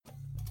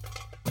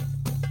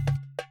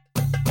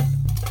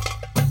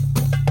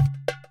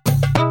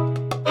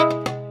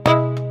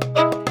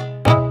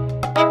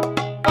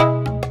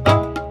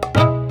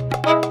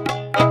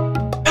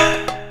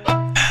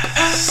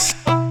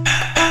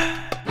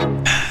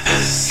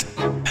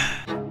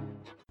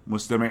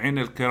مستمعين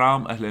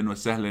الكرام، أهلا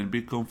وسهلا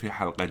بكم في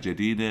حلقة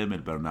جديدة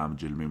من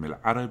برنامج الميم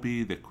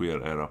العربي The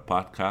Queer Era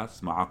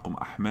Podcast. معكم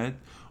أحمد،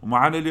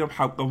 ومعنا اليوم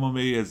حلقة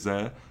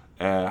مميزة.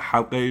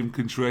 حلقة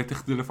يمكن شوية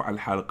تختلف عن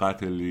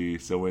الحلقات اللي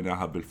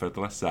سويناها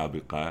بالفترة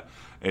السابقة.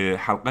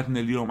 حلقتنا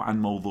اليوم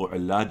عن موضوع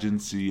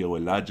اللاجنسية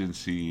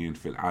واللاجنسيين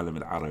في العالم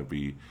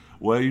العربي،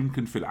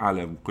 ويمكن في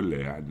العالم كله،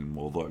 يعني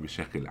الموضوع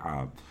بشكل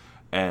عام.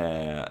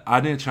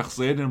 أنا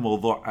شخصيا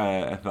الموضوع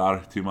أثار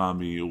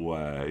اهتمامي،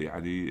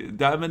 ويعني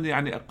دائما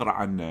يعني أقرأ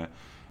عنه.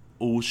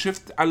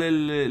 وشفت على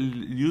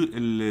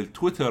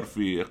التويتر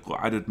في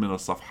عدد من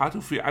الصفحات،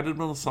 وفي عدد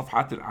من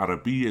الصفحات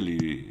العربية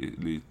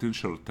اللي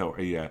تنشر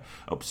التوعية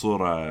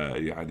بصورة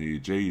يعني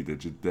جيدة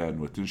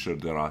جدا، وتنشر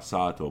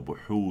دراسات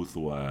وبحوث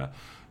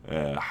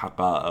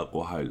وحقائق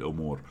وهاي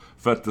الأمور.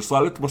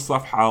 فاتصلت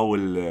بالصفحة،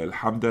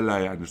 والحمد لله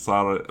يعني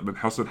صار من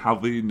حسن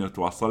حظي انه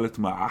تواصلت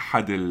مع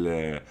احد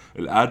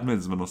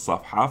الادمنز من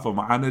الصفحة.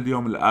 فمعنا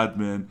اليوم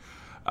الادمن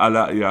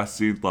آلاء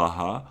ياسين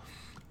طه.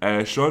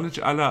 شلونك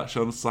آلاء؟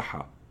 شلون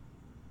الصحة؟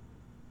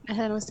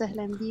 أهلا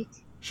وسهلا بك.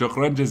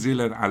 شكرا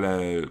جزيلا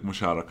على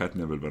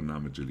مشاركتنا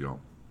بالبرنامج اليوم.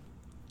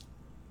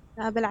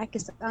 لا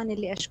بالعكس، أنا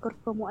اللي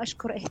أشكركم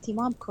وأشكر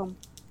اهتمامكم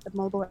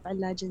بموضوع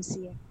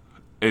اللاجنسية.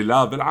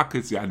 لا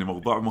بالعكس، يعني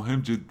موضوع مهم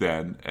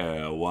جدا.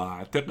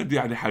 واعتقد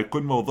يعني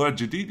حيكون موضوع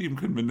جديد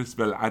يمكن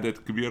بالنسبة لعدد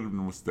كبير من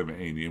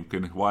المستمعين.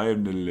 يمكن هواية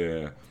من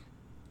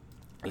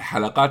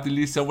الحلقات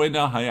اللي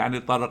سويناها يعني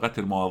طرقت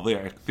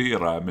المواضيع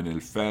كثيرة من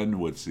الفن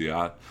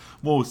والسياسة،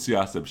 مو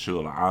السياسة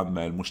بشغل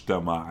عامة،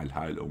 المجتمع،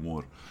 هاي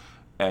الأمور.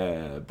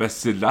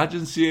 بس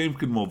اللاجنسية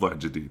يمكن موضوع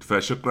جديد،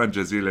 فشكرا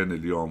جزيلا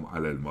اليوم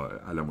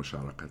على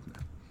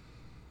مشاركتنا.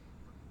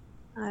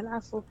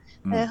 العفو. هو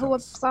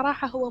ممتاز.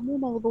 بصراحة هو مو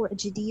موضوع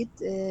جديد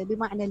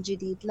بمعنى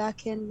الجديد،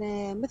 لكن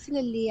مثل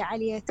اللي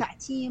عليه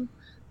تعتيم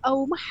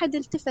أو ما حد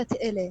التفت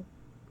إليه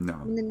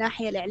نعم. من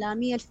الناحية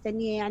الإعلامية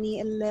الفنية.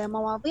 يعني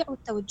المواضيع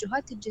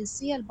والتوجهات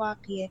الجنسية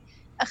الباقية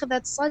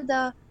أخذت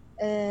صدى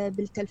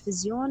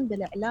بالتلفزيون،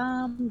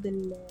 بالإعلام،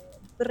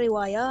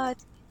 بالروايات.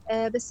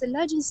 بس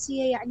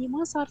اللاجنسية يعني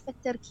ما صار في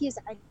التركيز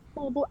على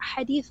موضوع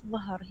حديث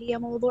ظهر، هي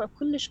موضوع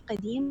كلش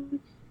قديم،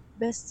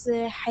 بس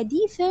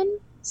حديثا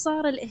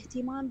صار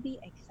الاهتمام به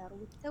أكثر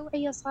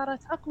والتوعية صارت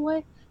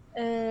أقوى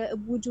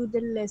بوجود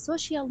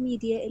السوشيال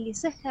ميديا اللي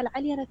سهل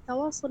علينا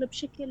التواصل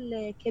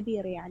بشكل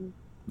كبير يعني.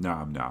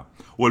 نعم نعم.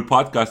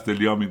 والبودكاست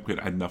اليوم يمكن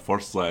عندنا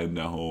فرصة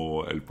انه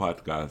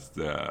البودكاست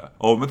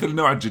هو مثل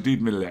نوع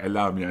جديد من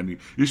الاعلام، يعني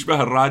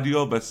يشبه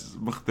الراديو بس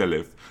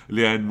مختلف،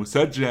 لان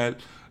مسجل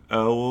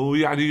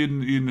ويعني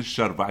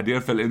ينشر بعدين،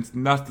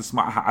 فالناس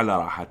تسمعها على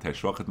راحتها،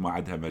 شو وقت ما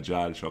عندها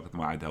مجال، شو وقت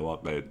ما عندها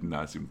وقت.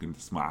 الناس يمكن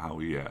تسمعها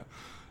وهي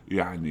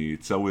يعني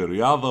تسوي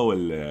رياضة،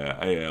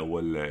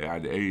 ولا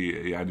يعني أي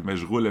يعني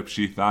مشغولة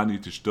بشيء ثاني،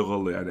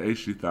 تشتغل يعني أي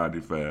شيء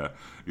ثاني.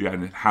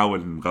 يعني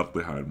نحاول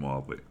نغطي هاي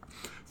المواضيع.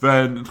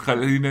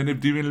 فخلينا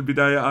نبدي من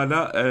البداية.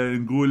 آلاء،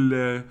 نقول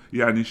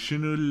يعني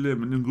شنو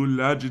نقول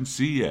لا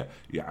جنسية،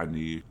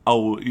 يعني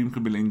أو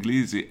يمكن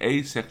بالإنجليزي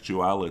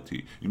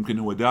asexuality. يمكن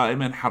هو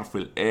دائما حرف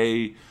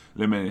A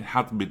لما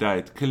ينحط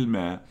بداية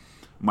كلمة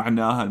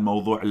معناها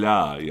الموضوع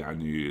لا،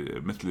 يعني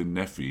مثل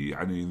النفي.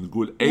 يعني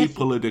نقول نفي.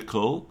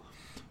 apolitical،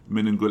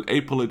 من نقول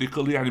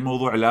apolitical يعني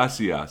موضوع لا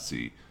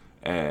سياسي.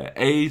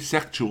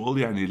 asexual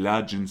يعني لا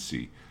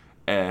جنسي.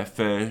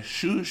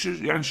 فشو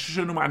يعني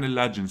شنو معنى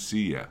اللا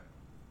جنسية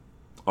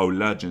أو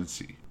لا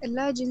جنسي؟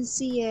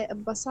 اللاجنسية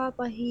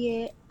ببساطة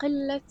هي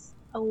قلة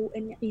أو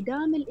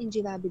انعدام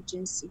الانجذاب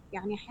الجنسي،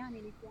 يعني أحيانا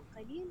يكون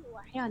قليل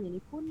وأحيانا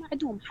يكون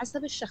معدوم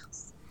حسب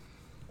الشخص.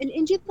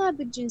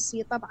 الانجذاب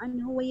الجنسي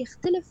طبعا هو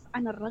يختلف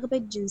عن الرغبة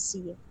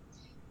الجنسية.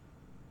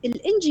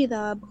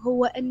 الانجذاب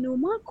هو أنه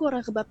ماكو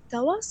رغبة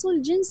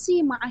بتواصل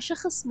جنسي مع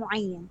شخص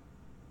معين،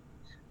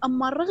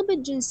 أما الرغبة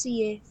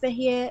الجنسية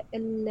فهي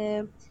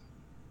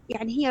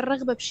يعني هي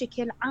الرغبة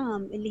بشكل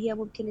عام اللي هي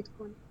ممكن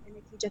تكون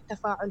نتيجة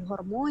تفاعل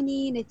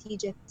هرموني،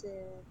 نتيجة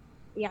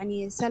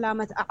يعني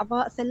سلامة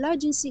أعضاء.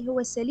 فاللاجنسي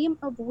هو سليم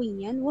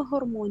عضويا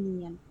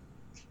وهرمونيا،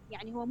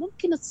 يعني هو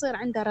ممكن تصير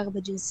عنده رغبة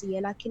جنسية،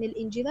 لكن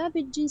الانجذاب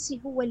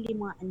الجنسي هو اللي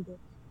ما عنده،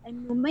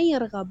 أنه ما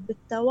يرغب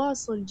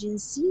بالتواصل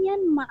جنسيا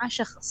مع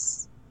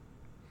شخص.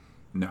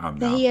 نعم نعم.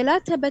 فهي لا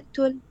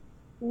تبتل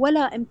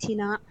ولا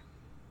امتناع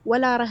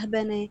ولا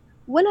رهبنة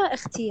ولا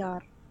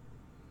اختيار،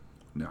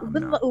 نعم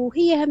نعم.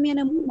 وهي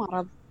همينة مو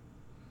مرض.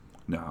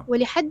 نعم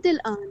ولحد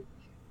الآن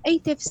أي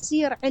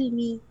تفسير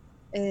علمي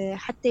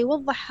حتى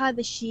يوضح هذا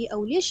الشيء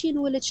أو ليش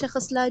ينولد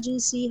شخص لا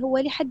جنسي، هو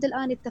لحد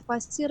الآن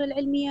التفاسير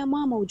العلمية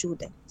ما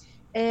موجودة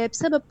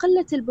بسبب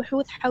قلة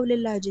البحوث حول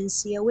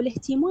اللاجنسية.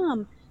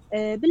 والاهتمام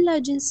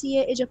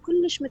باللاجنسية إجا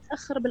كلش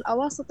متأخر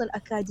بالأواسط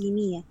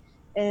الأكاديمية،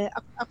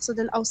 أقصد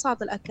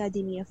الأوساط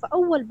الأكاديمية.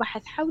 فأول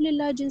بحث حول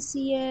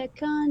اللاجنسية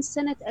كان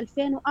سنة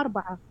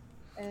 2004،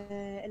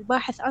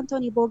 الباحث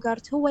أنتوني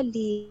بوغارت هو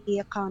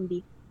اللي قام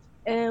به.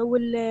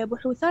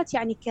 والبحوثات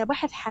يعني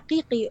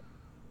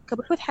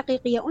كبحوث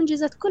حقيقية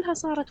أنجزت كلها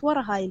صارت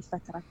وراء هاي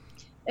الفترة.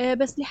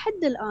 بس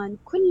لحد الآن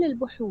كل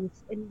البحوث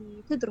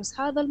اللي تدرس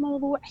هذا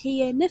الموضوع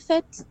هي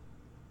نفت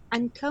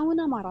عن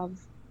كونه مرض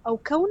أو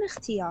كونه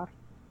اختيار.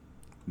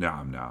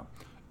 نعم نعم.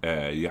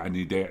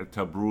 يعني دا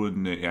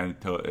يعتبرون يعني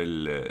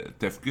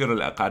التفكير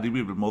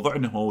الأكاديمي بالموضوع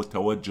أنه هو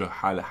توجه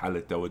حالة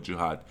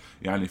توجهات،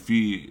 يعني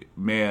في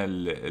ميل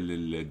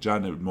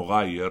للجانب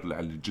المغاير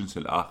للجنس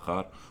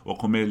الآخر،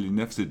 وأكو ميل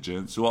لنفس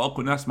الجنس،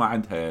 وأكو ناس ما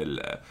عندها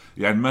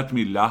يعني ما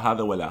تميل لا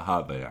هذا ولا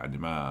هذا. يعني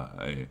ما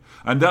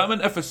أنا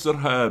دائما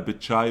أفسرها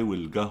بالشاي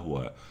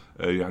والقهوة.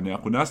 يعني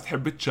اكو ناس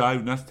تحب الشاي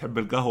وناس تحب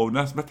القهوة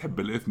وناس ما تحب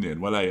الاثنين،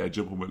 ولا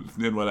يعجبهم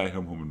الاثنين ولا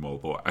يهمهم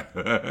الموضوع.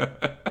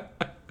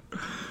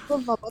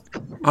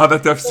 بالضبط. هذا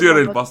تفسيري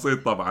بالضبط.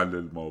 البسيط طبعا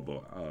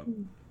للموضوع.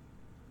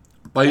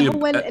 طيب.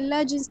 هو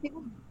اللاجنسي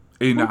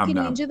اي نعم ممكن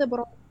نعم. ينجذب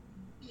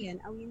روحيا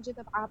أو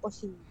ينجذب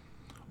عاطفيا.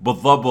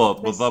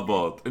 بالضبط بس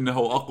بالضبط،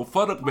 انه اكو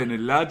فرق بين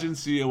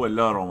اللاجنسية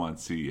واللا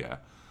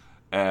رومانسية.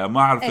 ما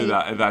اعرف أي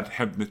اذا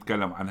تحب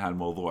نتكلم عن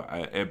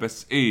هالموضوع.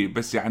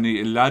 بس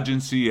يعني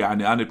اللاجنسية،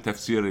 يعني انا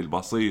بتفسيري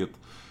البسيط،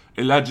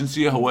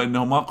 اللاجنسية هو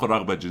انه ماكو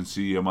رغبة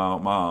جنسية،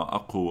 ما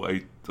اكو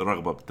اي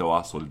رغبة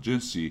بالتواصل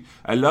الجنسي.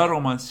 اللا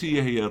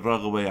رومانسية هي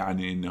الرغبة،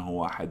 يعني انه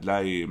واحد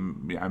لا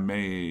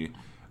يعني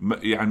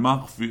يعني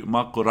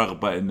ماكو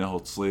رغبة انه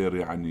تصير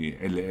يعني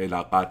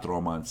علاقات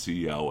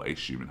رومانسية او اي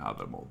شيء من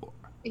هذا الموضوع.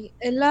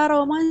 اللا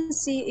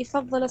رومانسي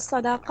يفضل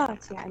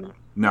الصداقات، يعني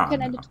نعم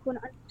ممكن أن نعم تكون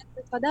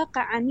عندك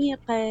صداقة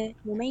عميقة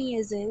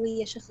مميزة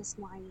ويا شخص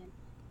معين،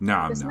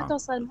 نعم بس ما نعم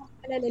توصل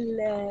مرحلة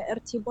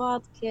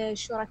للارتباط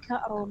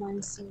كشركاء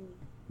رومانسيين.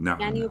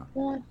 نعم يعني نعم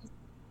يكون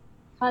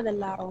هذا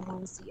اللا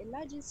رومانسي.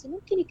 اللاجنسي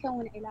ممكن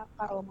يكون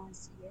علاقة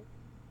رومانسية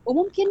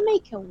وممكن ما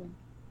يكون.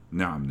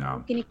 نعم يعني نعم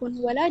ممكن يكون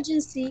هو لا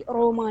جنسي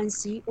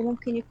رومانسي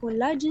وممكن يكون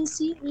لا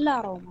جنسي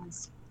لا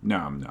رومانسي.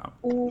 نعم نعم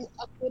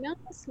وأكو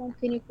ناس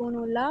ممكن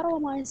يكونوا لا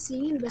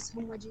رومانسيين بس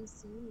هم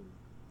جنسيين،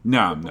 اللي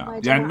نعم نعم.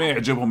 هم يعني ما جماعة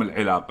يعجبهم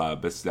العلاقة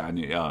بس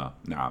يعني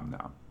نعم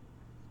نعم.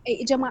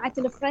 أي جماعة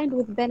الفريند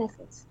with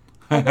benefit.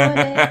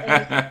 هذول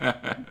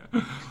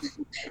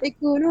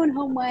يكونون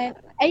هم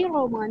أي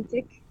رومانتك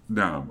أي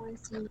نعم.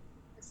 رومانسي،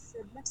 بس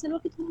بنفس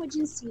الوقت هم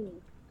جنسيين.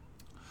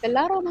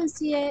 فاللا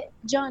رومانسية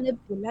جانب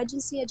واللا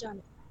جنسية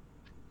جانب.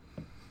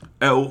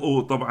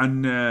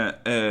 وطبعا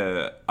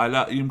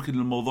آلاء، يمكن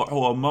الموضوع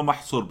هو ما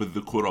محصور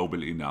بالذكور او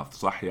بالاناث،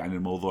 صح؟ يعني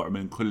الموضوع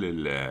من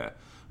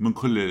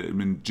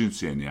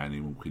جنسين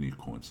يعني ممكن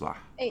يكون،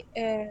 صح؟ أي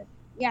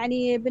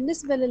يعني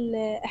بالنسبة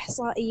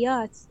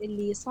للإحصائيات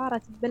اللي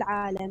صارت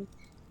بالعالم،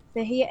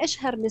 فهي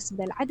أشهر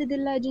نسبة لعدد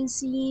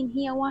اللاجنسيين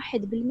هي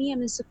 1%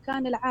 من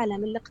سكان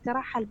العالم اللي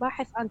اقترحها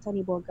الباحث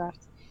أنتوني بوغارت.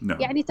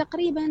 نعم يعني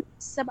تقريبا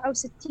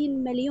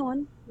 67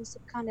 مليون من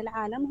سكان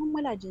العالم هم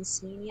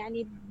لاجنسيين،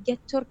 يعني قد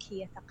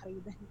تركيا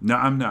تقريبا.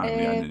 نعم نعم. آه،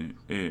 يعني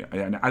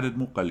يعني عدد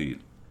مو قليل.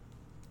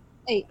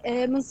 أي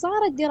من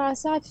صارت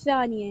دراسات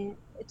ثانية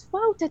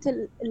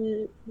تفاوتت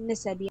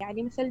النسب،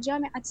 يعني مثل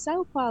جامعة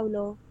ساو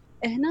باولو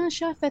هنا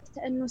شافت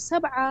أنه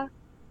 7%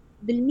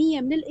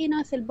 من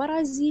الإناث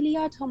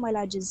البرازيليات هم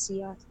لا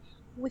جنسيات،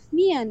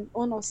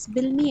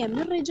 و2.5% من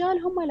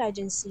الرجال هم لا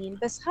جنسيين.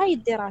 بس هاي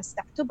الدراسة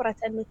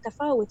اعتبرت أن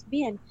التفاوت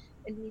بين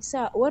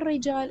النساء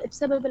والرجال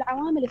بسبب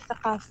العوامل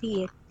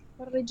الثقافية.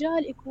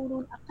 الرجال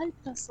يكونون أقل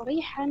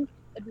تصريحا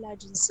بلا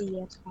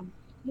جنسيتهم،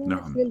 مو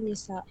مثل نعم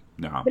النساء.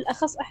 نعم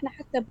بالأخص إحنا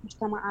حتى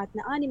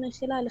بمجتمعاتنا، أنا من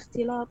خلال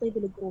اختلاطي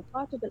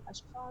بالجروبات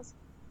وبالأشخاص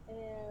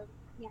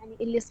يعني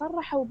اللي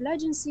صرحوا بلا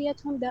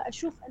جنسيتهم دا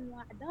أشوف أنه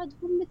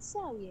أعدادهم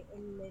متساوية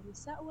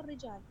النساء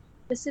والرجال.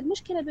 بس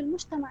المشكلة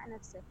بالمجتمع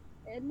نفسه.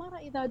 المرأة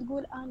إذا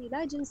تقول أنا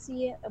لا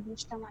جنسية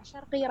بمجتمع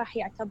شرقي راح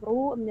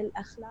يعتبروه من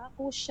الأخلاق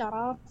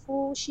والشرف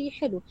وشي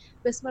حلو،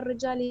 بس من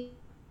الرجال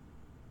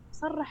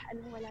يصرح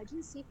أنه هو لا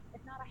جنسي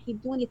هنا راح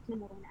يبدون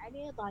يتنمرون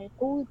عليه،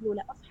 ضايقوه، يقولوا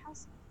له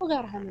أفحص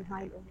وغيرها من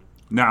هاي الأمور.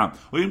 نعم.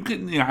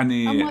 ويمكن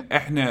يعني أما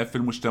احنا في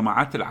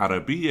المجتمعات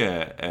العربية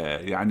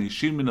يعني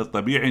شيء من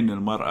الطبيعي ان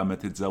المرأة ما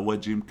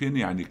تتزوج. يمكن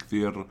يعني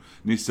كثير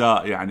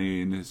نساء،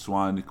 يعني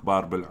نسوان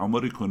كبار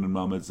بالعمر يكونوا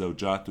ما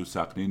متزوجات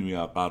وساكنين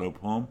ويا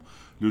اقاربهم،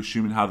 له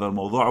شيء من هذا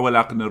الموضوع.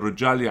 ولكن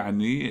الرجال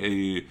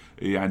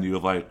يعني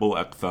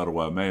يضايقوه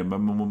اكثر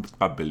مو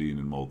متقبلين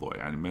الموضوع،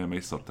 يعني ما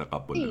يصير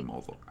تقبل إيه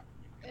للموضوع.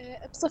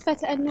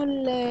 بصفة أنه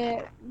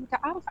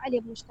المتعارف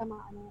عليه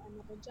بمجتمعنا أن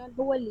الرجال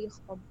هو اللي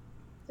يخطب.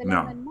 فلما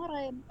نعم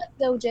المرأة ما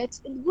تزوجت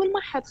تقول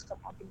ما حد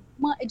خطبني،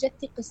 ما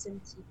اجتي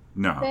قسمتي،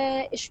 نعم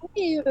فشوية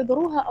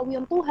يعذروها أو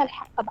ينطوها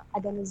الحق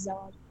بعدم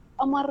الزواج.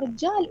 أما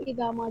الرجال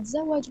إذا ما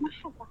تزوج ما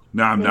حد راح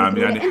نعم يعني نعم.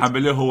 يقولوا يعني له أنت.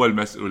 حمله هو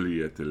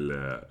المسؤولية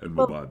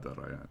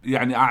المبادرة.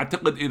 يعني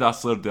أعتقد إذا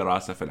صير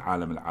دراسة في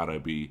العالم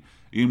العربي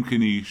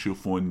يمكن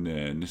يشوفون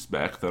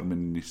نسبة أكثر من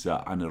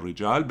النساء عن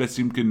الرجال، بس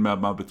يمكن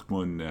ما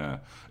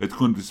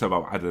تكون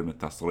بسبب عدم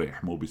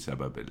التصريح،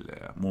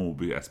 مو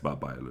بأسباب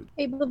بيولوجية.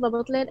 اي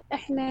بالضبط، لان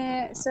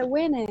احنا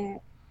سوينا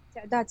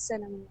تعداد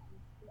سنوي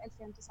يعني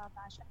في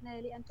 2019.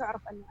 احنا لان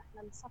تعرف انه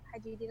احنا الصفحه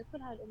جديده،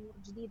 كل هاي الامور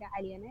جديده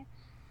علينا،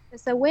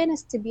 فسوينا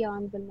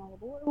استبيان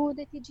بالموضوع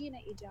ودا تجينا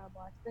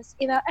اجابات. بس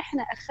اذا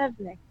احنا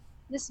اخذنا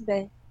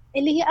نسبه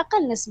اللي هي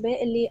اقل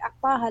نسبه اللي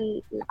اعطاها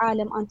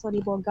العالم انتوني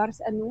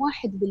بوغارت انه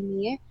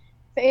 1%،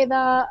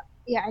 فاذا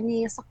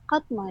يعني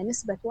سقطنا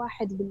نسبه 1%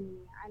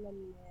 على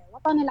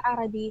الوطن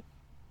العربي،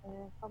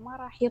 فما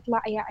راح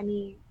يطلع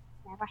يعني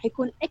يعني راح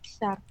يكون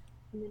أكثر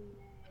من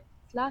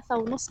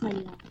 3.5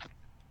 مليون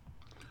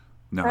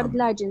فرد نعم.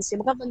 لا جنسي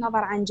بغض النظر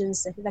عن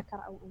جنسه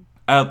ذكر أو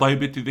أنثى.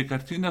 طيب انت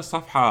ذكرتينا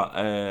الصفحة،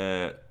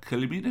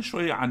 كلمينا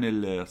شوي عن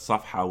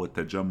الصفحة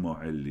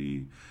والتجمع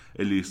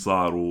اللي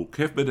صار،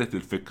 وكيف بدأت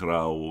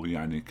الفكرة،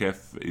 ويعني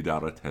كيف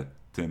إدارتها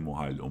تتم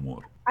وهاي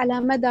الأمور. على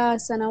مدى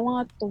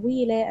سنوات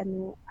طويلة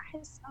أنه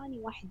أحس أني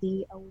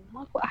وحدي أو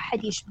ماكو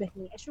أحد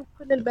يشبهني، أشوف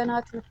كل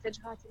البنات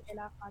متجهات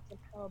العلاقات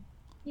الحب،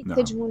 نعم.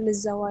 يتجهون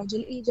للزواج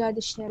الإيجاد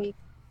الشريك.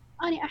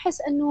 أنا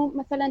أحس أنه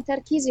مثلا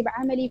تركيزي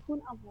بعملي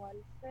يكون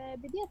أفضل،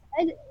 فبديت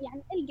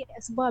يعني ألقى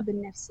أسباب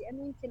لنفسي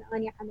أنه يمكن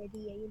أني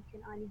عملية،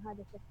 يمكن أني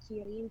هذا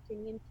تفكيري،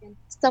 يمكن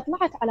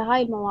استطلعت على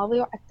هاي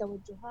المواضيع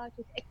والتوجهات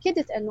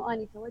وتأكدت أنه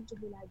أني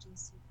توجهي لا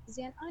جنسي.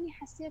 زين أنا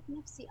حسيت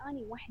نفسي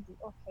أني وحدي،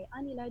 أوكي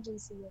أني لا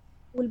جنسية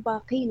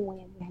والباقين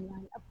وين؟ يعني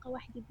أنا أبقى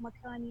وحدي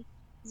بمكاني.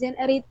 زين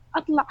أريد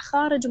أطلع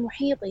خارج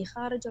محيطي،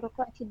 خارج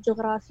رقعتي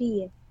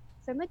الجغرافية.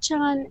 فما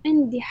كان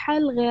عندي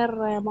حل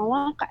غير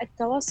مواقع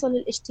التواصل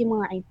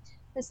الاجتماعي.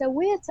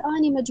 فسويت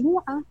أني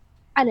مجموعة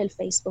على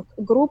الفيسبوك،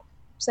 جروب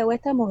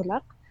سويته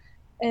مغلق.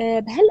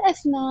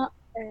 بهالأثناء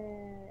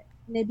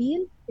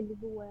نبيل اللي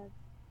هو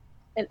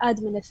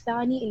الآدمن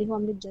الثاني اللي هو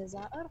من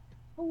الجزائر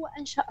هو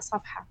أنشأ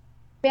صفحة.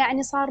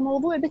 فيعني صار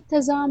موضوع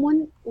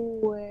بالتزامن،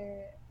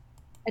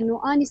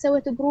 وأنه أنا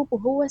سويت جروب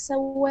وهو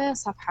سوى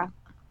صفحة.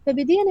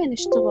 فبدينا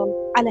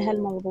نشتغل على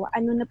هالموضوع،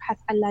 أنه نبحث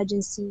عن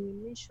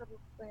لاجنسيين، ننشر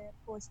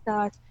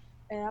بوستات،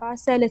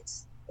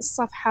 راسلت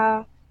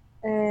الصفحة.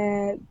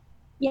 آه،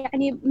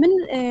 يعني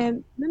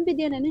من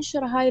بدينا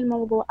ننشر هاي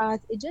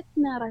الموضوعات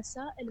اجتنا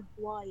رسائل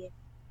هواية.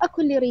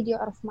 اكو اللي يريد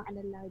يعرف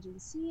معنى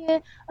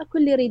اللاجنسية، اكو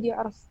اللي يريد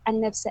يعرف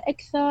عن نفسه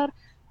اكثر،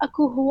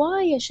 اكو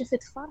هواية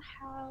شفت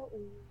فرحة.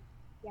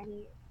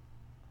 ويعني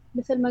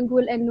مثل ما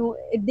نقول انه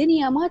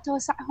الدنيا ما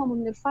توسعهم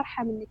من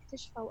الفرحة من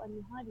اكتشفوا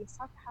انه هذه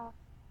صفحة،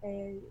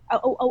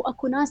 او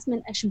اكو ناس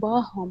من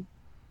اشباههم،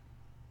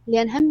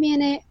 لان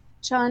همينه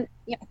كان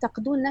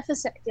يعتقدون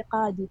نفس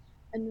اعتقادي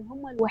انه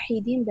هم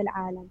الوحيدين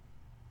بالعالم.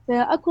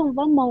 فأكو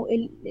انضموا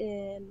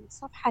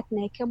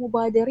صفحتنا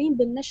كمبادرين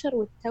بالنشر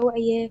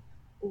والتوعية،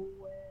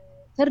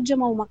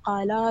 وترجموا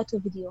مقالات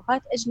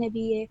وفيديوهات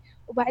أجنبية.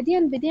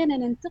 وبعدين بدينا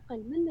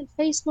ننتقل من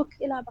الفيسبوك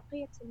إلى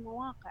بقية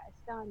المواقع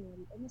الثانية،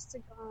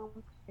 الانستغرام،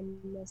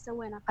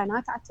 سوينا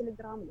قناة على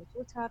التليجرام،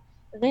 التويتر،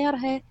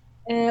 غيرها.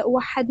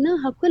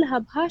 وحدناها كلها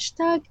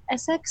بهاشتاج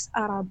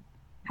AsexArab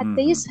حتى مهم.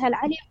 يسهل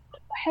عليهم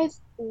البحث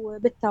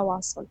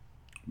وبالتواصل.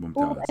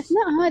 ممتاز.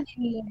 وبأثناء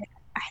هذه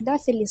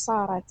الأحداث اللي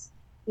صارت،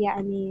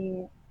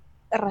 يعني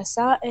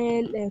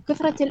الرسائل،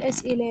 كثرة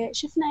الأسئلة،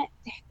 شفنا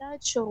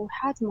تحتاج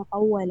شروحات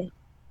مطولة.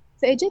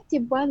 فإجت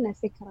ببالنا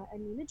فكرة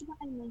أن نجمع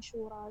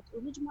المنشورات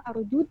ونجمع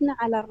ردودنا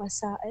على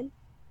الرسائل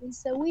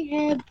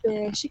ونسويها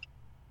بشكل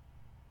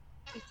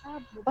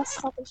كتاب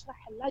مبسط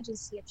يشرح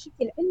اللاجنسية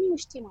بشكل علمي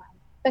واجتماعي.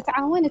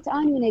 فتعاونت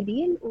أنا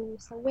ونبيل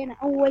وسوينا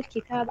أول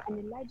كتاب عن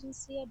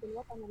اللاجنسية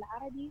بالوطن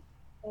العربي،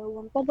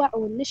 وانطبع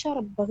ونشر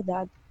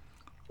ببغداد.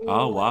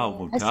 واو،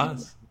 وهسه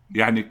ممتاز.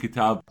 يعني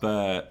كتاب،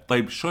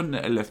 طيب شلون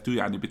ألفتوه؟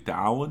 يعني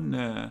بالتعاون،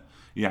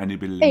 يعني اي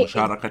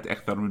بالمشاركة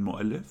أكثر من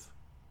مؤلف؟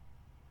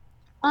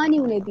 اني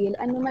ونبيل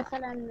انه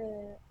مثلا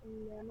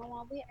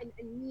المواضيع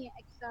العلميه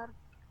اكثر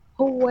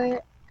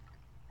هو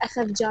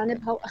اخذ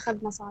جانبها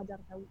واخذ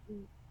مصادرها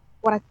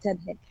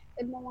ورتبها.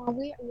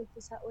 المواضيع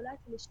والتساؤلات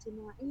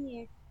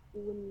الاجتماعيه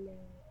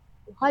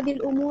وهذه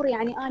الامور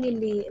يعني انا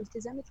اللي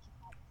التزمت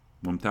كتابة.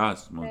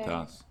 ممتاز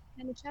ممتاز.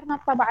 نشرنا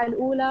الطبعه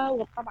الاولى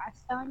والطبعه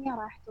الثانيه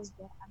راح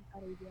تصدر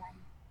عن قريب يعني.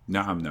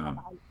 نعم نزلت نعم.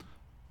 الطبعه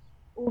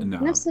الاولى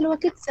نعم. وبنفس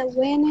الوقت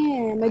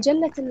سوينا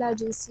مجله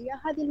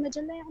اللاجنسيه. هذه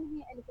المجله يعني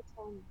هي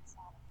الكترونيه،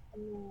 صارت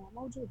انه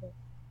موجوده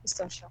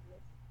بالسوشيال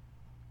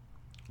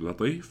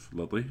لطيف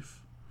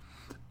لطيف.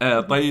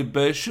 ميديا.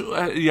 طيب، شو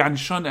يعني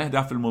شلون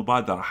أهداف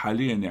المبادرة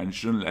حاليا؟ يعني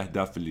شنو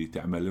الأهداف اللي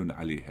تعملون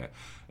عليها؟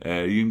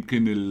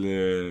 يمكن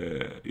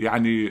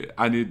يعني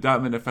أنا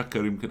دائما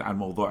أفكر يمكن عن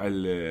موضوع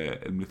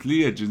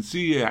المثلية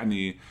الجنسية،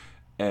 يعني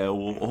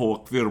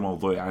وهو كثير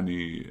موضوع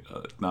يعني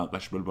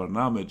تناقش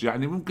بالبرنامج.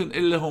 يعني ممكن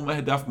لهم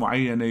أهداف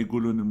معينة،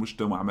 يقولون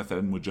المجتمع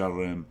مثلا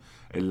مجرم،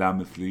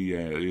 اللامثلية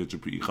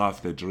يجب إيقاف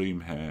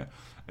تجريمها،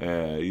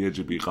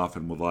 يجب إيقاف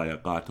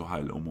المضايقات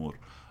وهاي الأمور.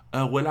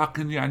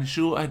 ولكن يعني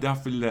شو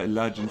أهداف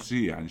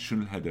اللاجنسية؟ يعني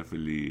شنو الهدف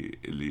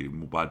اللي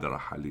مبادرة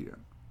حاليا؟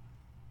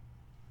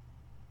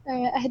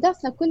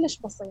 أهدافنا كلش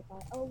بسيطة.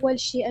 أول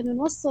شيء أن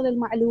نوصل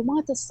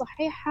المعلومات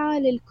الصحيحة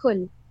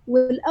للكل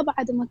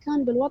والأبعد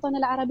مكان بالوطن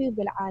العربي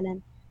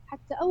وبالعالم،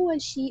 حتى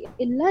أول شيء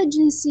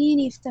اللاجنسيين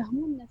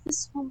يفتهمون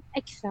نفسهم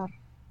أكثر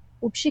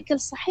وبشكل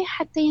صحيح،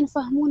 حتى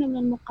ينفهمون من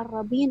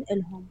المقربين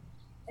إلهم.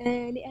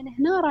 لأن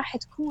هنا راح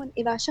تكون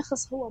إذا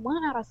شخص هو ما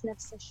عرف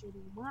نفسه شنو،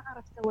 ما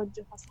عرف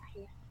توجهه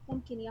صحيح،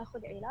 ممكن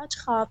ياخذ علاج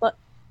خاطئ،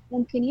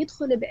 ممكن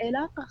يدخل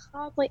بعلاقة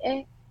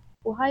خاطئة،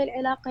 وهاي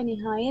العلاقة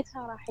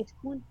نهايتها راح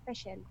تكون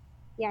فشل.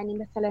 يعني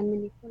مثلا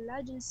من يكون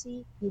لا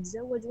جنسي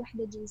يتزوج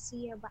وحدة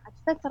جنسية، بعد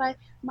فترة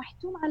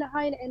محتوم على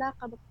هاي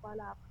العلاقة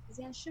بالطلاق.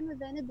 زين شنو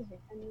ذنبها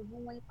أنه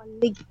هو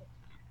يطلقها؟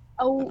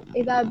 أو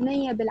إذا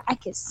بنية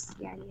بالعكس،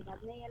 يعني إذا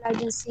بنية لا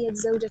جنسية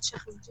تزوجت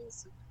شخص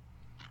جنسي،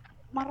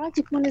 مرات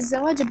يكون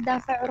الزواج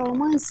بدافع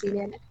رومانسي،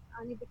 لأن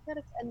أنا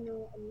ذكرت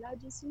أنه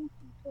اللاجنسي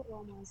ممكن يكون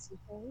رومانسي،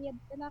 فهي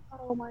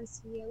بعلاقة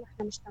رومانسية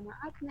وإحنا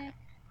مجتمعاتنا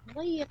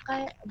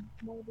ضيقة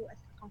بموضوع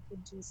الثقافة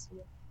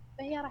الجنسية،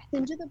 فهي راح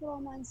تنجذب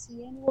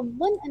رومانسيا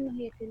وتظن أنه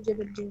هي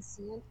تنجذب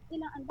جنسيا،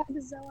 إلى أن بعد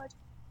الزواج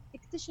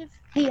تكتشف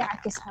هي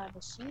عكس هذا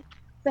الشيء،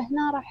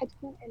 فهنا راح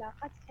تكون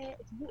علاقتها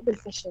تبوء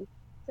بالفشل،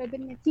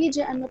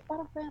 فبالنتيجة أن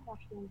الطرفين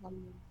راح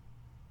ينظلمون.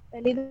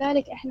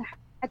 فلذلك إحنا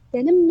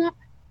حتى نمنع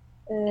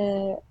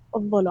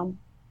الظلم،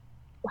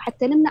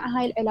 وحتى نمنع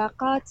هاي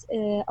العلاقات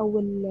أو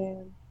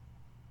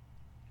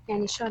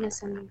يعني شلون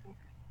أسميها،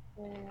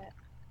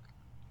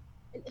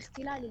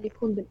 الاختلال اللي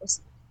يكون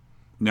بالأسرة.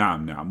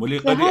 نعم نعم، واللي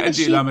قد فهذا يؤدي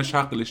إلى الشيء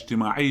مشاكل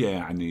اجتماعية.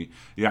 يعني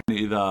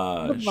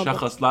إذا بالضبط.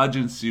 شخص لا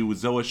جنسي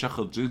وتزوج شخص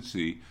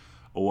جنسي،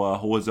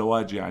 وهو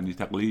زواج يعني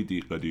تقليدي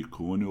قد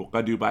يكون،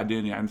 وقد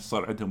بعدين يعني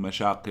تصير عندهم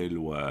مشاكل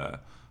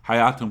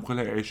وحياتهم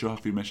كلها يعيشوها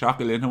في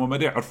مشاكل، لأنهم ما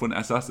يعرفون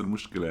أساس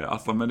المشكلة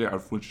أصلا، ما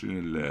يعرفون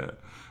شنو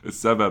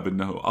السبب،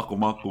 أنه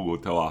ماكو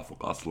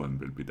توافق أصلا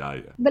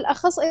بالبداية.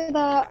 بالأخص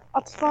إذا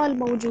أطفال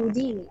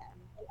موجودين، يعني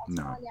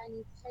نعم الأطفال،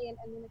 يعني تخيل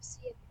أن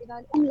نفسية إذا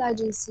الأم لا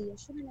جنسية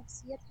شنو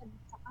نفسيتها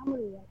بالتعامل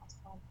ويا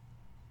الأطفال،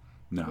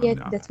 نعم هي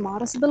نعم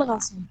تمارس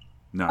بالغصب.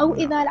 أو نعم نعم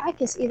إذا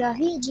العكس، إذا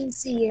هي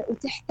جنسية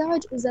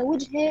وتحتاج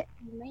وزوجها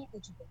ما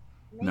يعجبه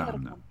ما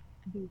نعم نعم يرغب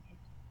بيها،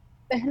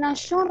 فهنا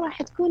شلون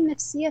راح تكون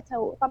نفسيتها؟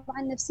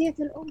 وطبعا نفسية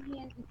الأم هي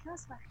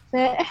انعكاس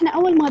فإحنا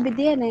أول ما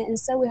بدينا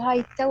نسوي هاي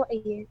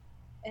التوعية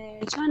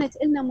كانت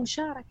لنا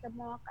مشاركة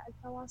بمواقع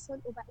التواصل،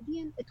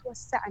 وبعدين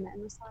توسعنا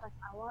أنه صارت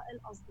عوائل،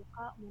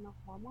 أصدقاء،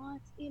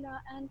 منظمات،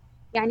 إلى أن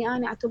يعني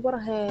أنا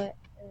أعتبرها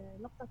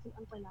نقطة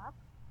الانطلاق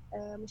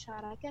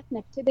مشاركتنا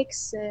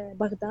بتيدكس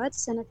بغداد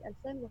سنة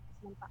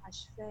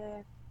 2018.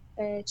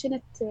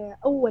 فكنت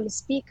أول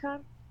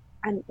سبيكر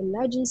عن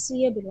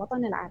اللاجنسية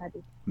بالوطن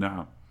العربي.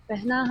 نعم.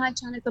 فهنا هاي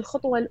كانت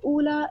الخطوة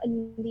الأولى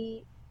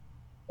اللي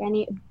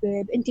يعني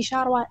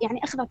بانتشار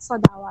يعني أخذت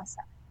صدى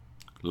واسع.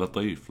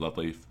 لطيف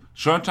لطيف.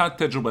 شلون كانت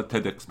تجربة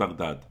تيدكس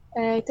بغداد؟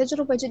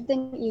 تجربة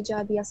جدا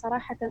إيجابية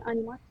صراحة.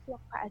 أنا ما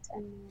توقعت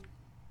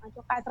أنا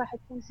توقعت راح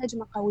تكون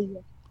هجمة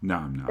قوية،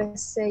 نعم نعم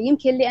بس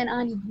يمكن لأن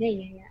أنا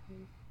بنية،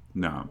 يعني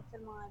نعم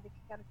مثل ما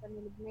ذكرت أن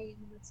البنية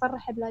لما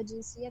تصرح بلا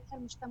جنسيتها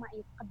المجتمع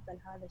يتقبل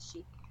هذا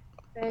الشيء،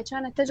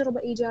 فكانت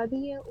تجربة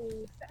إيجابية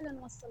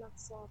وفعلا وصلت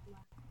صوتنا.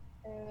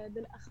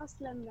 بالأخص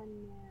لما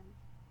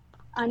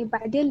أنا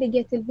بعدين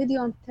لقيت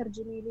الفيديو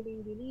مترجمي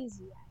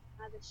للإنجليزي،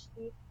 يعني هذا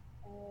الشيء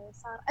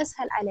صار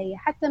أسهل علي،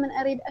 حتى من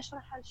أريد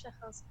أشرح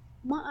لشخص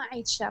ما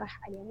أعيد شرح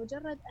عليه،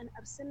 مجرد أن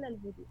أرسل له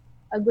الفيديو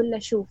أقول له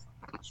شوف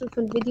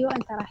الفيديو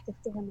أنت راح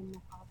تفتهم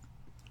النقاط.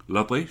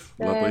 لطيف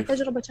لطيف.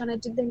 فتجربة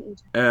كانت جدا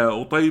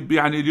إيجابية. وطيب،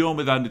 يعني اليوم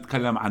إذا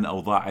نتكلم عن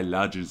أوضاع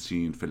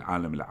اللاجنسيين في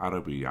العالم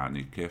العربي،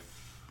 يعني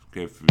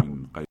كيف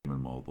نقيم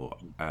الموضوع؟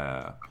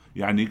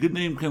 يعني قلنا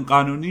يمكن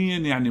قانونيا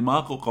يعني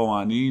ماكو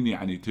قوانين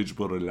يعني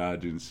تجبر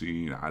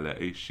اللاجنسيين على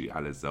أي شيء،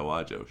 على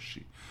الزواج أو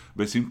شيء،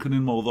 بس يمكن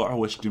الموضوع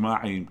هو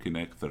اجتماعي يمكن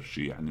أكثر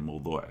شيء، يعني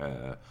موضوع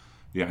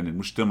يعني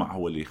المجتمع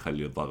هو اللي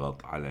يخلي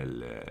ضغط على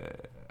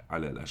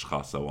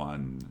الأشخاص سواء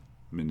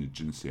من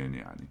الجنسين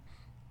يعني.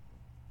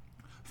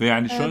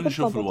 فيعني شلون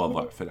نشوف بالضبط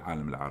الوضع في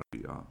العالم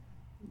العربي؟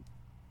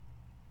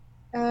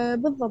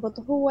 بالضبط.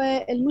 هو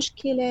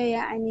المشكلة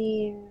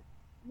يعني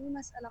مو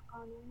مسألة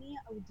قانونية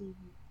أو دينية،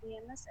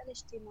 هي مسألة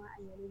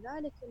اجتماعية،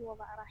 لذلك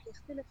الوضع راح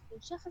يختلف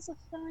من شخص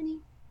الثاني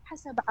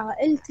حسب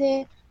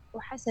عائلته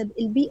وحسب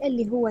البيئة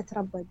اللي هو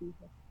تربى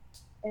بيها.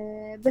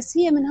 بس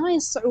هي من هاي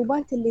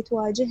الصعوبات اللي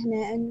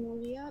تواجهنا أنه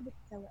غياب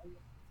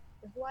التوعية.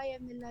 هواية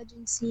من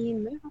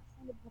اللاجنسيين ما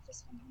يعرفون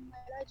بنفسهم هم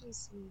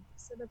لاجنسيين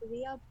بسبب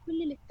غياب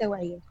كل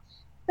التوعية.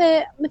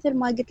 فمثل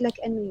ما قلت لك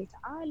أنه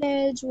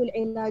يتعالج،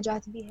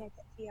 والعلاجات بها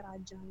تأثيرات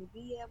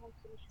جانبية،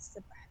 ممكن يحس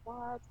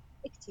بإحباط،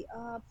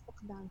 اكتئاب،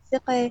 فقدان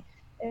ثقة.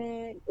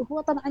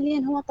 وهو طبعا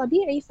لأن هو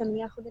طبيعي، فمن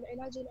ياخذ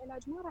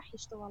العلاج ما راح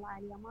يشتغل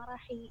عليه، ما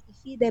راح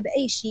يفيده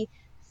بأي شيء،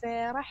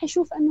 فراح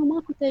يشوف أنه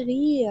ماكو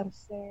تغيير،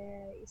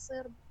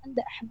 فيصير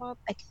عنده إحباط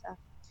أكثر.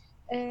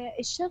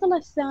 الشغلة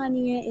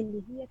الثانية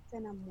اللي هي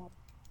التنمر.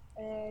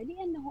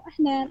 لأنه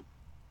إحنا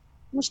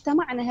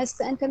مجتمعنا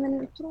هسه، أنت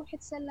من تروح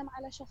تسلم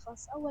على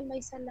شخص، أول ما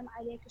يسلم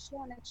عليك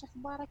شلونك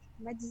شخبارك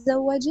ما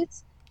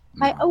تزوجت،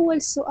 هاي نعم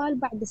أول سؤال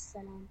بعد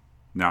السلام.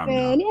 نعم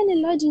نعم فلأن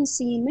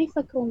اللاجنسيين ما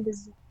يفكرون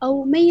بالزواج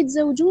أو ما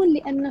يتزوجون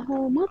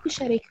لأنه ماكو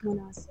شريك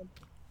مناسب،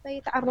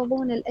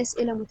 فيتعرضون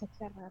لأسئلة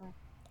متكررة،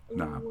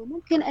 نعم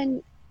وممكن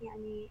أن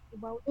يعني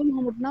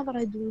يباوعونهم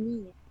بنظرة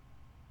دونية،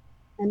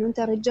 أنه أنت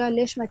رجال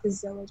ليش ما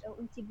تتزوج، أو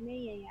أنت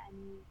بنية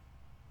يعني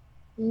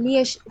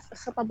ليش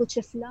خطبك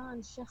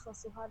فلان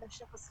شخص وهذا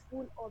الشخص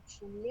فول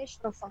اوبشن ليش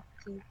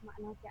رفضتي،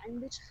 معناته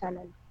عندك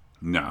خلل.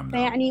 نعم نعم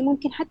فيعني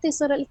ممكن حتى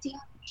يصير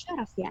الاتهام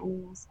بشرف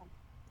يعني مثلا، او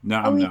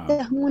نعم نعم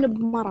يتهمون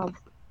بمرض.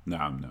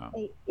 نعم نعم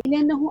أي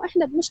لانه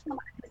احنا بمجتمع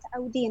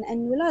متعودين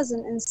انه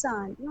لازم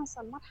انسان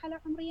يوصل مرحله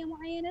عمريه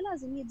معينه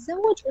لازم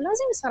يتزوج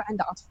ولازم يصير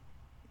عنده اطفال،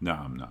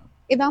 نعم نعم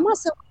اذا ما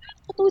سوى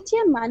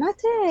خطوتين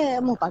معناته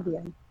مو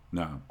طبيعي.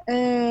 نعم.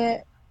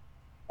 آه،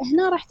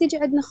 هنا راح تجي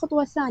عندنا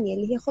خطوة ثانية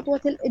اللي هي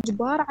خطوة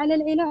الإجبار على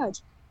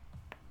العلاج.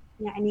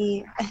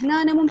 يعني هنا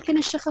أنا ممكن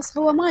الشخص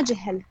هو ما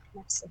جهل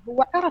نفسه،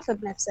 هو عرف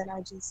بنفسه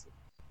لا جنسي،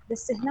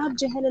 بس هنا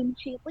بجهل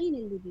المحيطين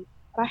اللي بيه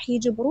راح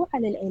يجبروه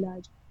على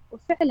العلاج.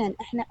 وفعلا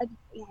احنا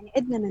يعني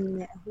عندنا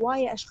من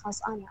هواية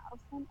أشخاص أنا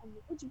أعرفهم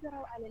أنه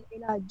أجبروا على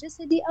العلاج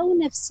جسدي أو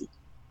نفسي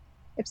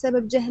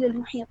بسبب جهل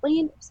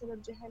المحيطين،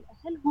 بسبب جهل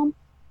أهلهم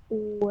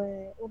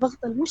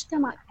وضغط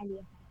المجتمع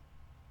عليهم.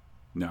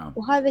 نعم.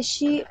 وهذا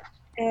الشيء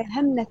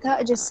هم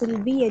نتائجه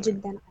سلبية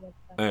جدا على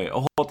الفرد. ايه،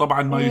 هو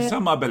طبعا ما آه،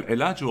 يسمى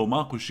بالعلاج هو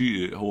ماكو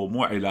شيء، هو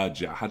مو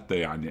علاج حتى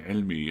يعني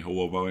علمي،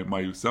 هو ما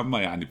يسمى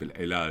يعني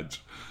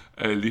بالعلاج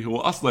اللي هو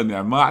اصلا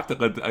يعني ما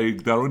اعتقد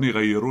يقدرون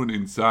يغيرون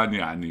انسان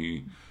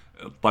يعني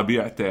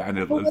طبيعته،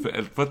 يعني هو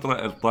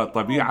الفطره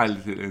الطبيعه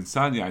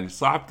الانسان يعني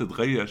صعب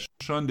تتغير،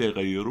 شلون دي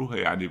يغيروها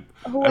يعني؟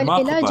 هو ماكو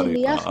العلاج اللي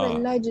طريقه. ياخذ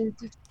اللاجئ،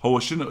 هو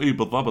شنو اي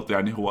بالضبط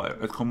يعني، هو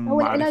عندكم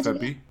هو العلاج معرفه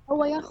اللي به؟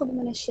 هو ياخذ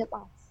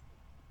منشطات.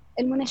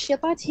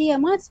 المنشطات هي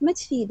ما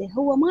تفيده،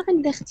 هو ما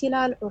عنده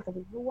اختلال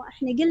عضوي. هو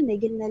احنا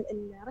قلنا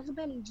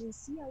الرغبة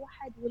الجنسية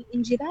واحد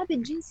والانجذاب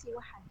الجنسي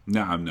واحد.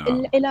 نعم نعم.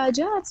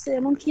 العلاجات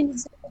ممكن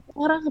تزيد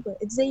له رغبة،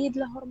 تزيد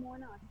له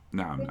هرمونات.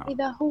 نعم لكن نعم.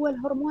 إذا هو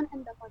الهرمون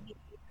عنده طبيعي،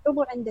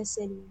 العضو عنده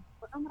سليم،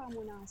 وعمره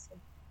مناسب،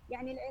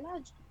 يعني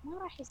العلاج ما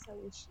راح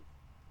يسوي شيء،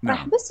 راح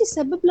نعم. بس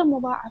يسبب له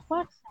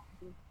مضاعفات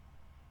ثانية.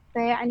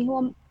 فيعني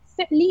هو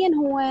فعليا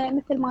هو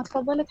مثل ما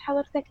تفضلت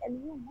حضرتك أنه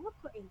هو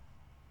ماكو علاج،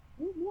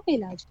 مو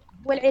علاج.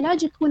 هو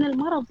العلاج يكون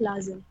المرض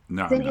لازم.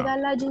 نعم زين نعم.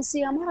 إذا لا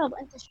جنسية مرض،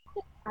 أنت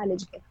شو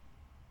تعالجه؟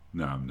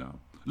 نعم نعم.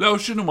 لا،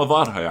 وشنو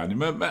مضارها يعني؟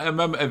 ما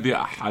مأذي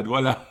احد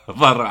ولا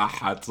ضر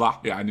احد،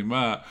 صح يعني؟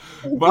 ما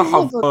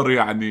بالضبط. حضر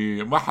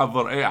يعني، ما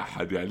حضر اي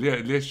احد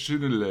يعني، ليش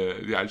شنو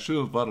يعني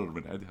شنو الضرر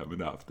من عندها؟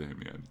 من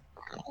افتهم يعني.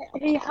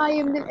 هي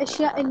هاي من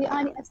الأشياء اللي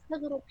أنا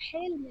أستغرب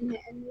حيل منها،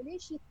 إنه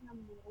ليش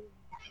يتنمرون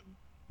يعني.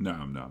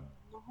 نعم نعم.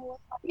 ما هو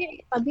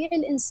طبيعي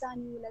الإنسان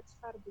يولد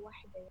فرد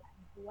وحده،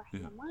 يعني هو إحنا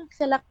يا ما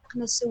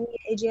خلقنا سوية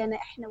إجينا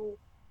إحنا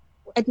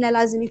وعندنا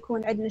لازم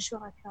يكون عندنا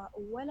شركاء،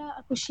 ولا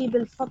أكو شيء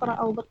بالفطرة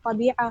أو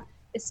بالطبيعة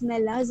اسمه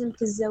لازم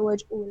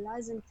تتزوج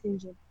ولازم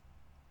تنجب.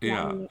 يا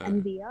يعني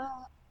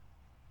أنبياء،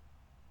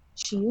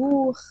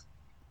 شيوخ،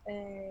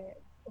 آه،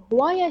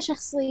 هواية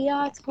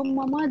شخصيات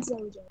هم ما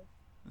تزوجوا،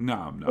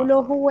 نعم نعم. ولو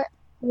هو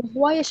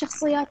هواية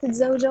شخصيات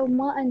تزوجوا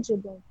وما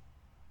أنجبوا.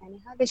 يعني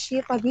هذا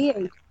الشيء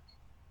طبيعي.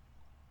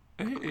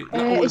 إيه،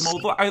 لا، الشيء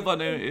والموضوع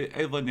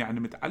ايضا يعني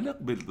متعلق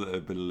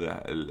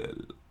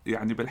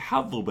يعني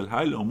بالحظ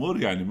وبالهاي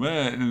الامور، يعني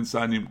ما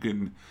الانسان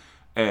يمكن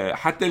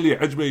حتى اللي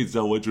عجبه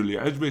يتزوج واللي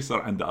عجبه يصير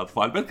عنده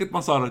اطفال، بلكن ما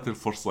صارت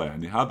الفرصه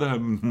يعني. هذا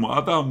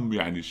هم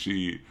يعني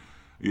شيء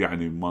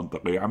يعني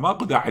منطقي، يعني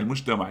ماكو داعي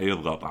المجتمع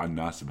يضغط على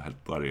الناس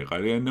بهالطريقه،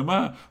 لان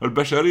ما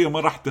البشريه ما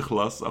راح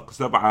تخلص، اكو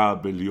 7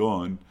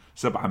 بليون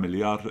 7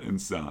 مليار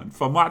انسان،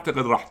 فما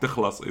اعتقد راح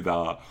تخلص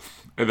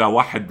اذا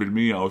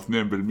 1% او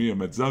 2%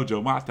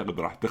 متزوجه، ما اعتقد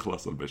راح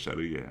تخلص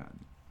البشريه يعني.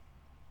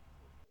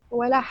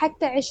 ولا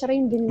حتى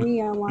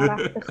 20% ما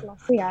راح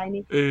تخلص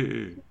يعني.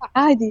 ايه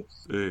عادي.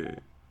 ايه.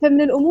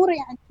 فمن الأمور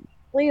يعني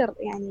تصير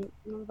يعني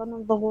من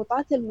ضمن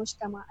ضغوطات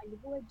المجتمع اللي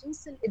هو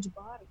الجنس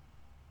الإجباري.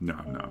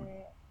 نعم نعم.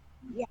 آه،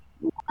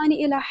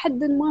 يعني إلى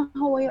حد ما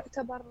هو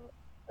يعتبر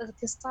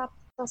اغتصاب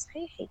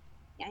تصحيحي.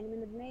 يعني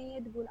من بنية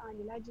تقول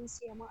أنا لا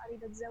جنسية ما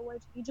أريد أتزوج،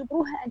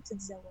 يجبروها أن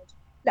تتزوج.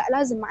 لا،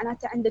 لازم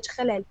معناته عندك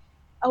خلل.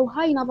 أو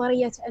هاي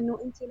نظرية أنه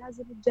أنت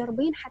لازم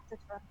تجربين حتى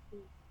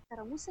تعرفين.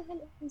 ترى مو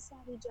سهل الإنسان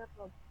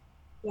يجرب.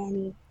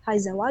 يعني هاي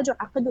زواج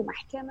وعقد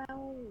ومحكمة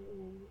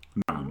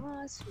نعم.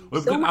 وناس ويمكن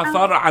وسمعة.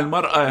 آثاره على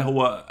المرأة،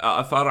 هو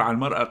آثاره على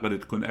المرأة قد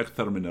تكون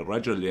أكثر من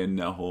الرجل،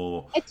 لأنه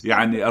أكثر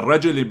يعني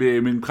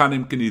الرجل من كان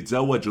يمكن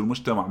يتزوج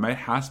والمجتمع ما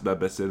يحاسبه،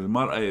 بس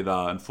المرأة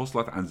إذا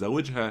انفصلت عن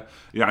زوجها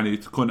يعني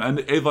تكون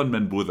أيضا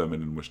منبوذة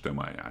من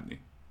المجتمع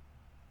يعني.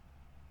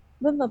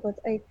 بالضبط.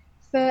 أي،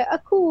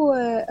 فأكو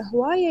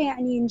هواية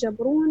يعني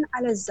ينجبرون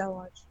على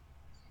الزواج.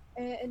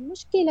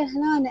 المشكلة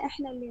هنا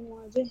إحنا اللي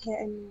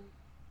نواجهها إنه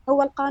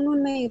هو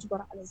القانون ما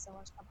يجبر على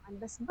الزواج طبعا،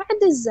 بس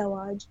بعد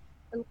الزواج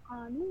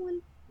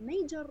القانون ما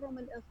يجرم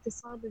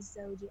الاغتصاب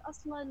الزوجي.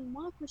 أصلا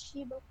ماكو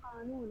شيء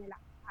بالقانون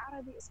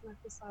العربي اسمه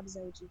اغتصاب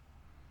زوجي.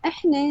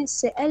 إحنا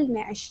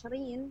سألنا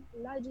 20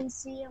 لا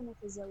جنسية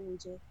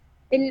متزوجة،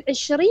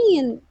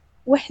 20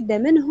 وحدة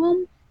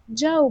منهم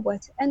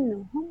جاوبت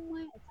أنه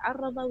هم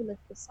تعرضوا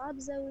لاغتصاب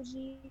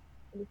زوجي،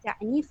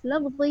 لتعنيف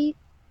لفظي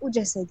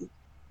وجسدي.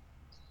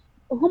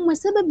 وهم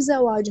سبب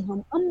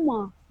زواجهم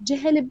أما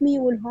جهل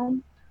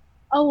بميولهم،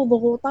 أو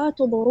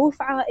ضغوطات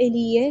وظروف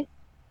عائلية،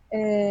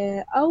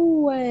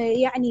 أو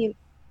يعني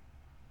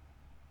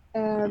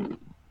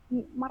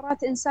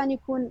مرات إنسان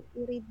يكون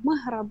يريد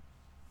مهرب،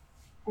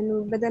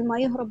 أنه بدل ما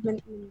يهرب من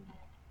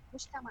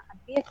مجتمع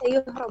بيته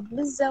يهرب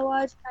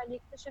للزواج، كان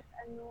يكتشف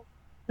أنه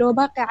لو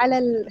باقي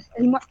على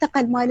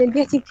المعتقل مال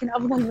البيت يمكن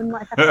أفضل من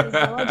معتقل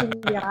الزواج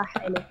اللي راح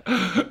إليه.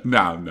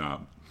 نعم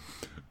نعم.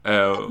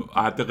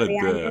 أعتقد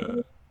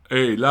يعني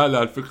اي لا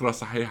لا، الفكرة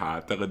صحيحة.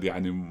 اعتقد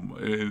يعني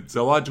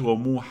الزواج هو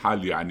مو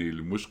حل يعني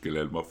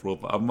المشكلة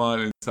المفروض، اما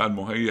الانسان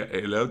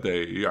مهيئ له دا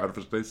يعرف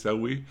ايش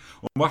يسوي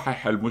وما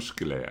حيحل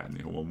مشكلة،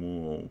 يعني هو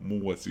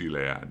مو وسيلة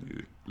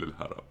يعني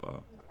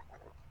للهرب.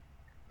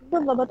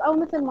 بالضبط.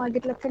 أو مثل ما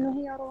قلت لك إنه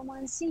هي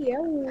رومانسية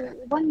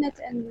وظنت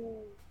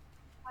إنه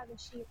هذا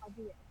الشيء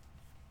طبيعي،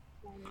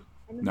 يعني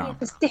إنه هي نعم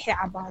تستحي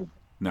عبالها،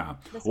 نعم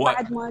بس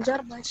بعد ما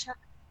جربت شاف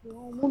إنه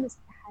هو مو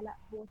مستحى، لا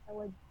هو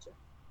توجه.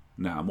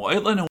 نعم.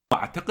 وايضا هو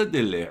اعتقد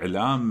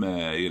الاعلام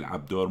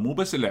يلعب دور، مو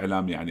بس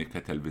الاعلام يعني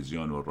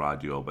كتلفزيون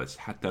والراديو بس،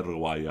 حتى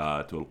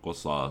الروايات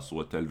والقصص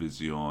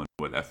والتلفزيون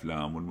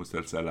والافلام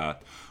والمسلسلات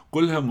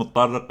كلها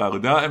متطرقه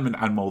دائما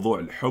عن موضوع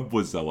الحب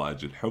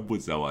والزواج، الحب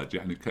والزواج،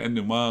 يعني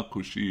كانه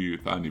ماكو شيء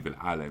ثاني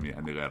بالعالم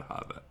يعني غير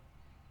هذا.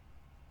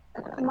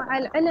 مع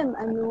العلم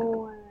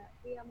أنه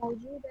هي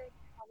موجودة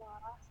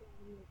كحضارات،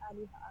 يعني من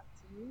الآلهة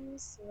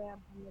أرتميس وغيرها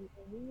من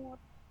الأمور،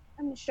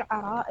 من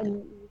الشعراء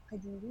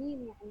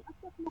القديمين، يعني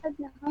أطلقنا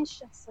عندنا هاي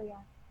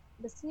الشخصيات.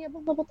 بس هي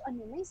بالضبط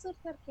أنه ما يصير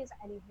تركيز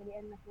عليها،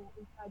 لأنه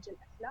إنتاج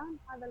الأفلام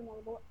هذا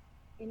الموضوع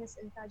يمس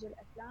إنتاج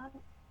الأفلام،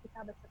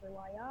 كتابة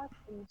الروايات،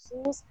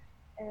 النصوص،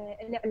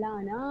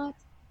 الإعلانات،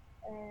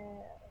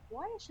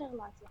 هواية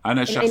شغلات يعني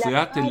انا الشخصيات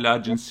العلاقات.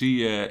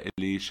 اللاجنسيه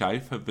اللي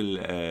شايفها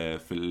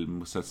في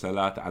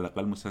المسلسلات، على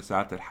الاقل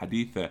المسلسلات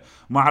الحديثه،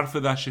 ما اعرف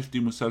اذا شفتي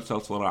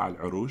مسلسل صراع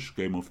العروش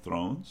Game of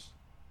Thrones.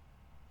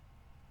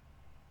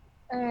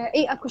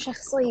 اي اكو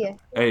شخصية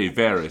اي اسمها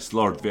فيريس،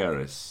 لورد الشخصية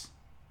فيريس.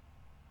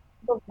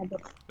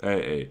 بالضبط.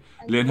 اي انه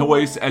لان هو هو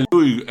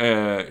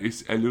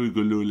يسالوه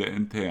يقولوا له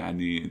انت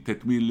يعني انت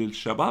تميل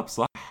للشباب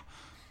صح؟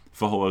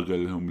 فهو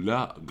قال لهم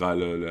لا.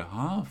 قالوا له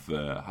ها،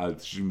 فهذا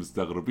الشيء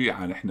مستغربين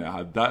يعني،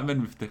 احنا دائما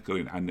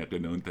مفتكرين عنك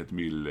انه انت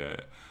تميل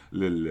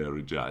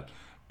للرجال.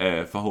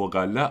 فهو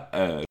قال لا.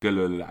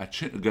 قالوا له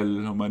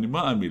قال لهم انا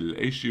ما اميل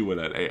لاي شيء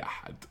ولا لاي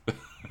احد.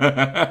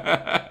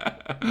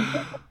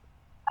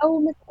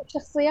 او مثل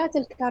الشخصيات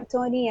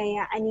الكرتونية،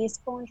 يعني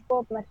سبونج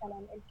بوب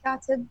مثلا،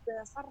 الكاتب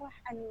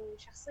صرح ان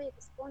شخصية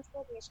سبونج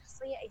بوب هي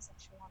شخصية اي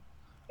سكشوال.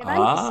 كذلك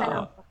اه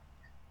السنافر.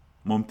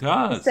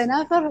 ممتاز.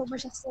 السنافر هم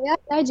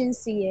شخصيات لا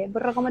جنسية،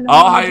 بالرغم انهم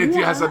هاي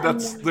انتي هسه مجموعة دا من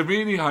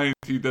تصدميني، هاي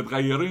انتي دا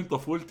تغيرين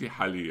طفولتي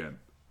حاليا.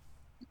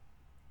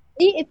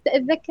 اي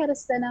اتذكر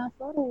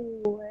السنافر،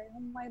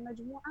 وهم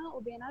مجموعة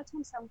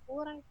وبيناتهم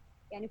سنفورة،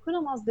 يعني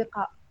كلهم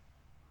اصدقاء،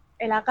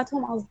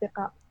 علاقتهم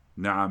اصدقاء.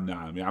 نعم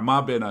نعم، يعني ما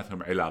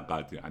بيناتهم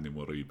علاقات يعني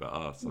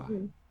مريبة. صح.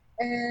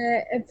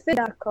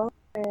 بفيداركو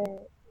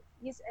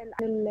يسأل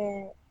عن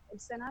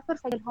السنافر،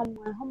 فقال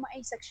هم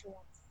اي سكشوال.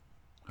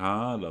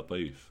 ها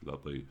لطيف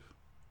لطيف.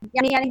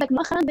 يعني قد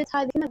مؤخرا بس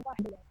هذه كلمة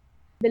واحدة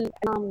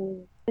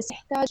بالاعلام، بس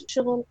يحتاج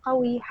شغل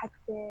قوي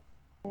حتى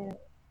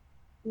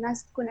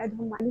الناس تكون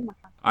عندهم معلومة.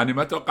 أنا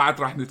ما توقعت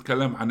راح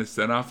نتكلم عن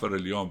السنافر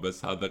اليوم،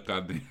 بس هذا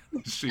كان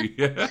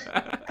شيء.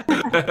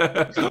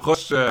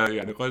 خش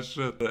يعني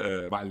خش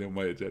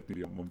معلومة جاتني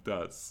اليوم،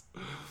 ممتاز.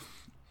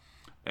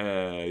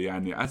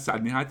 يعني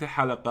أسعد نهاية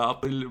الحلقة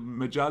أعطي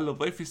المجال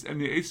للضيف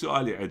يسألني أي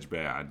سؤال يعجبه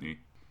يعني.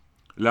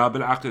 لا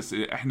بالعكس،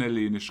 احنا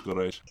اللي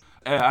نشكرك.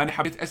 انا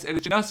حبيت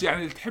اسالك ناس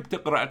يعني اللي تحب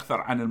تقرا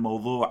اكثر عن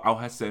الموضوع، او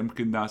هسه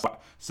يمكن ناس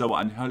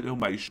سواء هل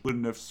هم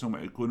يشوفون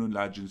نفسهم يكونون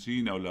لا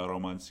جنسيين او لا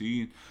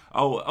رومانسيين،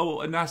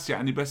 او ناس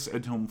يعني بس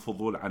عندهم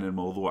فضول عن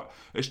الموضوع،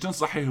 ايش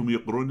تنصحيهم؟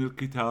 يقرون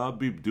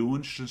الكتاب يبدون؟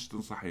 ايش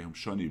تنصحيهم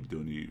شلون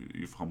يبدون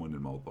يفهمون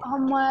الموضوع؟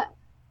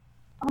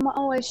 هم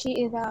أول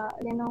شيء، إذا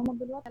لأنه هم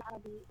بالوطن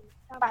العربي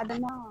بعد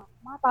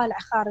ما طالع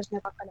خارج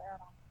نطاق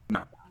العراق.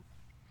 نعم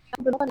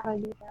بالوطن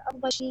العربي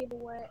أفضل شيء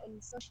هو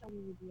السوشيال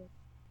ميديا،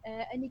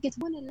 أن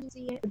يكتبون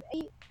الجنسية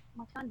بأي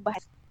مكان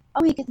بحث،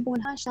 أو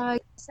يكتبون هاشتاج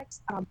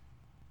سكس أرب،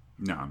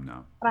 نعم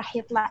نعم راح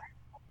يطلع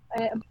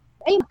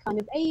بأي مكان،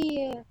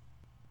 بأي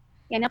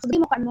يعني أقصد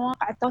موقع من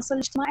مواقع التواصل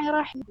الاجتماعي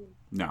راح يكون.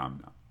 نعم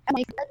نعم. أما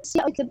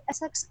يكتب أو يكتب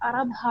أسكس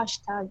أرب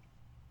هاشتاج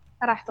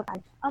راح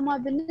تطلع. أما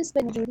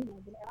بالنسبة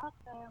للموجودين بالعراق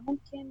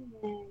ممكن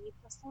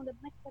يتصلون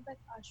بمكتبة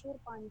آشور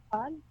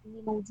بانيبال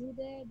اللي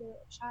موجودة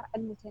بشارع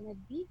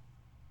المتنبي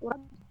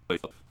ورد. طيب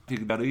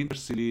تقدرين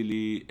ترسلي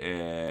لي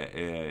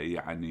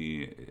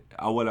يعني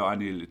اولا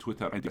اني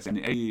التويتر عندي، بس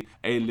يعني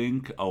اي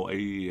لينك او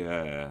اي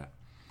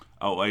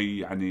او اي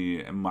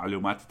يعني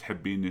معلومات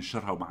تحبين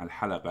ننشرها مع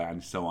الحلقه،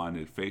 يعني سواء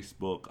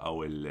الفيسبوك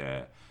او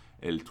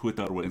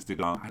التويتر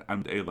والانستغرام،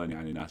 عند ايضا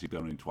يعني ناس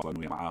يقدرون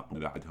يتواصلون معاكم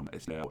اذا عندهم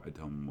اسئله او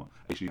عندهم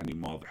اي شيء يعني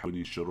مواضيع يحاولون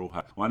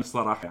ينشروها. وانا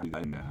الصراحه يعني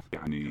دائما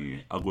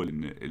يعني اقول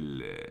ان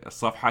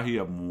الصفحه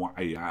هي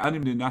موعيه، انا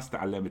من الناس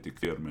تعلمت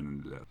كثير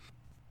من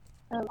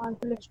أنا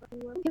كلش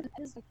ممكن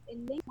أنزل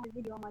اللينك مال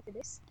الفيديو ما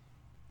تدس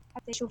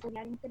حتى يشوفون،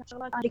 يعني ممكن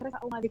شغلات أنا ذكرتها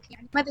أو ما ذكرت،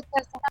 يعني ما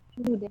ذكرتها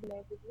موجودة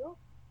بالفيديو.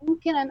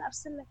 ممكن أن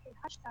أرسل لك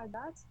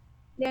الهاشتاجات،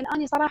 لأن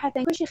أنا صراحة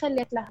كل شيء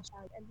خليت لها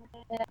هاشتاج،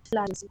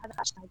 لا جنسي هذا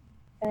هاشتاج،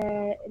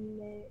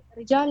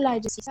 الرجال لا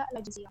جنسي، نساء لا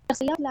جنسية،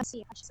 شخصيات لا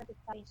جنسية، الشخصيات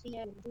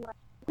التاريخية المشهورة،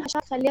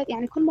 هاشتاج خليت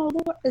يعني كل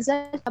موضوع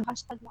نزلته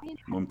بهاشتاج معين.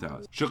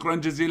 ممتاز. شكرا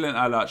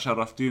جزيلا آلاء،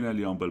 شرفتينا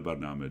اليوم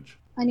بالبرنامج.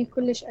 أنا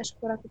كلش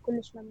أشكرك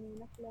وكلش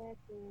ممنونة لك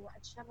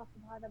وأتشرف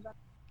بهذا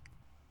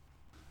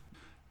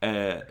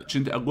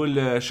كنت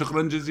أقول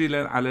شكرا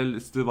جزيلا على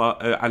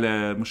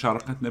على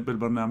مشاركتنا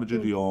بالبرنامج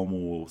اليوم،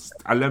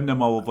 وتعلمنا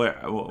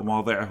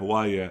مواضيع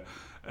هواية.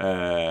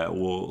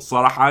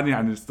 وصراحة أنا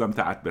يعني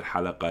استمتعت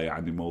بالحلقة،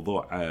 يعني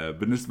موضوع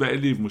بالنسبة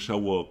لي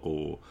مشوق،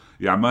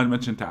 ويعني ما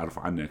كنت أعرف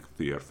عنه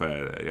كثير،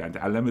 فيعني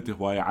تعلمت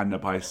هواية عنه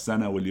بهاي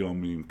السنة،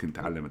 واليوم يمكن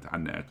تعلمت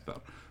عنه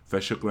أكثر،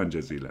 فشكرا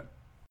جزيلا.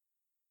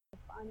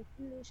 أنا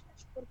كلش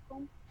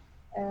أشكركم،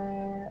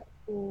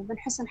 ومن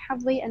حسن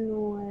حظي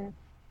أنه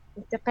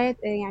التقيت،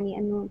 يعني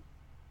أنه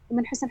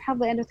من حسن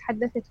حظي أنه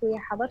تحدثت ويا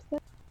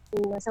حضرتك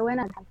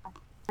وسوينا الحلقة.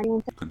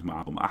 يعني كنت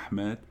معكم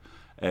أحمد.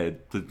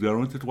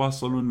 تقدرون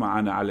تتواصلون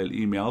معنا على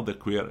الإيميل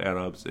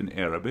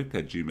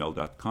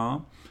thequeerarabsinarabic@gmail.com،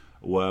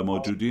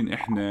 وموجودين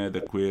إحنا The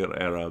Queer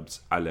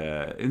Arabs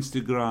على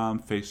إنستغرام،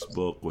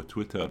 فيسبوك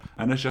وتويتر.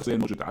 أنا شخصيا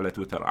موجود على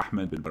تويتر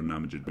أحمد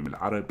بالبرنامج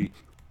العربي.